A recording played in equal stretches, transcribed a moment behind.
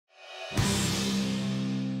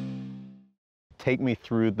take me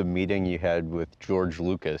through the meeting you had with George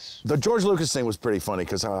Lucas. The George Lucas thing was pretty funny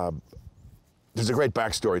because there's a great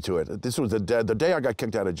backstory to it. This was the day I got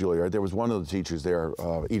kicked out of Juilliard. There was one of the teachers there,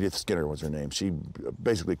 Edith Skinner was her name. She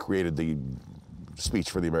basically created the speech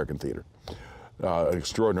for the American theater. An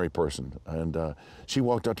extraordinary person. And she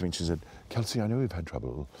walked up to me and she said, "Kelsey, I know you've had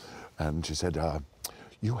trouble." And she said,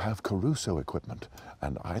 "You have Caruso equipment,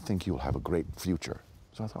 and I think you'll have a great future."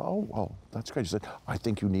 So I thought, oh, well, that's great. She said, "I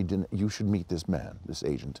think you should meet this man, this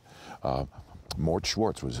agent." Mort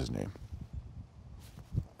Schwartz was his name.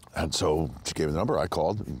 And so she gave me the number. I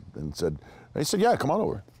called and said, he said, "Yeah, come on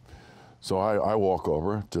over." So I walk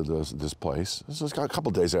over to this place. This was a couple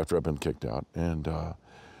of days after I've been kicked out, and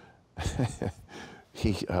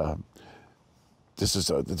this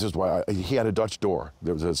is why he had a Dutch door.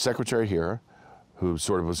 There was a secretary here, who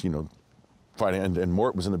sort of was, fighting, and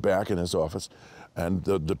Mort was in the back in his office, and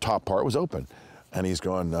the top part was open, and he's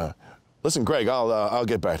going, "Listen, Greg, I'll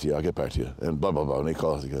get back to you. I'll get back to you." And blah blah blah. And he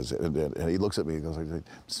calls. He goes, and he looks at me. He goes,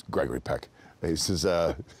 "It's Gregory Peck." And he says,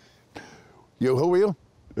 "You, who are you?"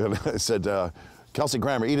 And I said, "Kelsey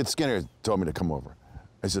Grammer. Edith Skinner told me to come over."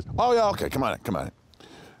 I said, "Oh yeah, okay, come on in."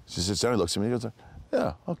 She sits down. He looks at me. He goes,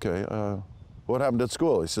 "Yeah, okay. What happened at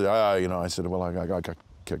school?" He said, I said, "Well, I got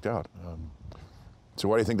kicked out." So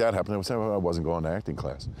why do you think that happened? I said, "Well, I wasn't going to acting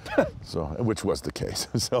class," so which was the case.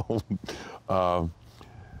 So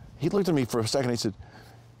he looked at me for a second. He said,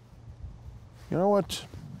 "You know what?"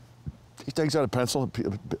 He takes out a pencil, a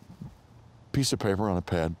piece of paper on a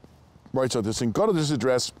pad, writes out this thing. "Go to this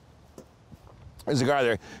address. There's a guy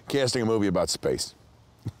there casting a movie about space."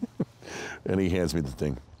 And he hands me the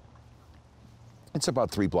thing. It's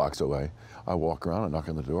about 3 blocks away. I walk around, I knock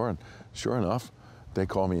on the door, and sure enough, they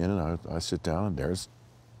call me in, and I sit down, and there's,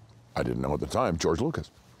 I didn't know at the time, George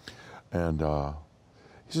Lucas. And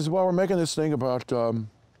he says, "Well, we're making this thing about,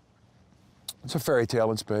 it's a fairy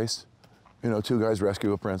tale in space. 2 guys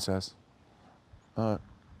rescue a princess."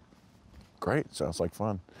 Great, sounds like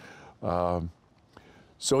fun.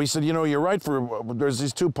 So he said, "You're right there's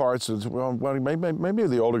these 2 parts. Well, maybe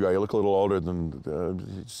the older guy, you look a little older than,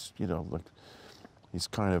 he's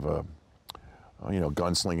kind of a,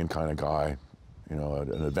 gunslinging kind of guy,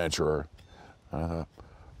 an adventurer." And I thought,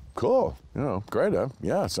 cool, great,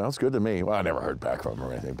 yeah, sounds good to me. Well, I never heard back from him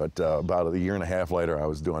or anything, but about a year and a half later, I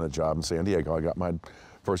was doing a job in San Diego. I got my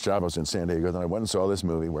first job, I was in San Diego, then I went and saw this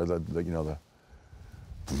movie where then the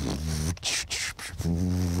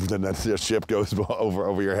ship goes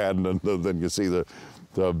over your head, and then you see the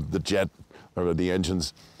jet or the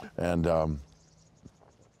engines, and I'm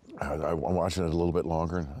watching it a little bit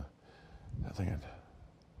longer, and I'm thinking,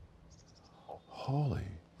 holy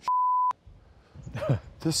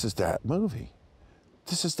this is that movie.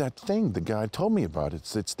 This is that thing the guy told me about.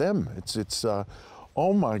 It's them. It's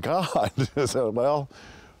oh my God. So, well,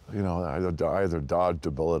 I either dodged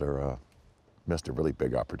a bullet or missed a really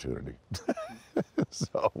big opportunity.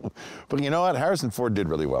 So, but you know what? Harrison Ford did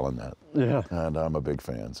really well in that. Yeah. And I'm a big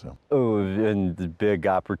fan, so. Oh, and the big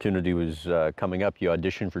opportunity was coming up. You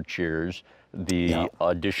auditioned for Cheers. The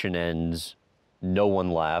audition ends, no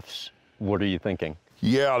one laughs. What are you thinking?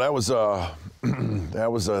 Yeah, that was a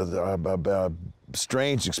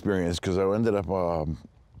strange experience, because I ended up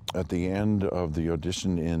at the end of the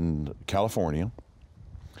audition in California.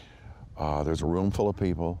 There's a room full of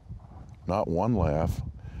people, not one laugh.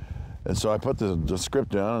 And so I put the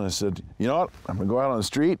script down and I said, "You know what? I'm gonna go out on the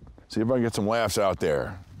street, see if I can get some laughs out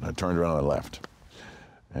there." And I turned around and I left.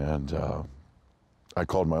 And I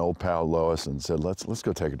called my old pal Lois and said, let's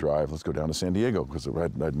go take a drive. Let's go down to San Diego, because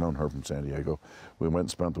I'd known her from San Diego. We went and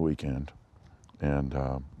spent the weekend. And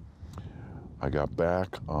I got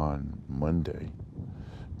back on Monday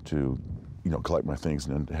to collect my things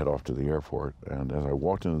and then head off to the airport. And as I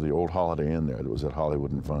walked into the old Holiday Inn there that was at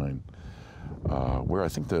Hollywood and Vine, where I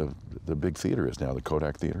think the big theater is now, the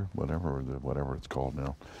Kodak Theater, whatever it's called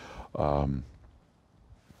now.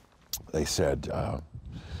 They said,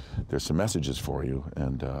 "There's some messages for you,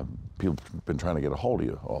 and people have been trying to get a hold of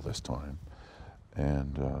you all this time."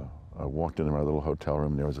 And I walked into my little hotel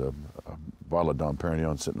room, and there was a bottle of Dom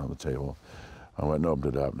Perignon sitting on the table. I went and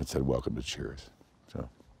opened it up, and it said, "Welcome to Cheers." So.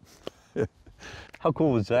 How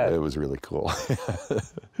cool was that? It was really cool.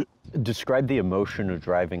 Describe the emotion of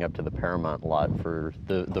driving up to the Paramount lot for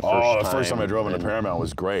the first time. Oh, the first time I drove into Paramount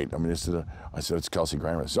was great. I mean, I said, "It's Kelsey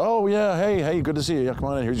Grammer." I said, "Oh yeah, hey, good to see you. Yeah, come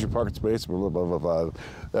on in. Here's your parking space." Blah blah blah blah.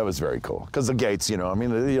 That was very cool, because the gates, I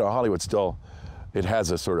mean, Hollywood still, it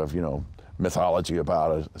has a sort of mythology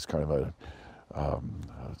about it. It's kind of a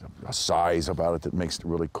size about it that makes it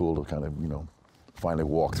really cool to kind of finally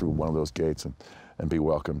walk through one of those gates and be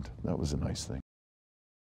welcomed. That was a nice thing.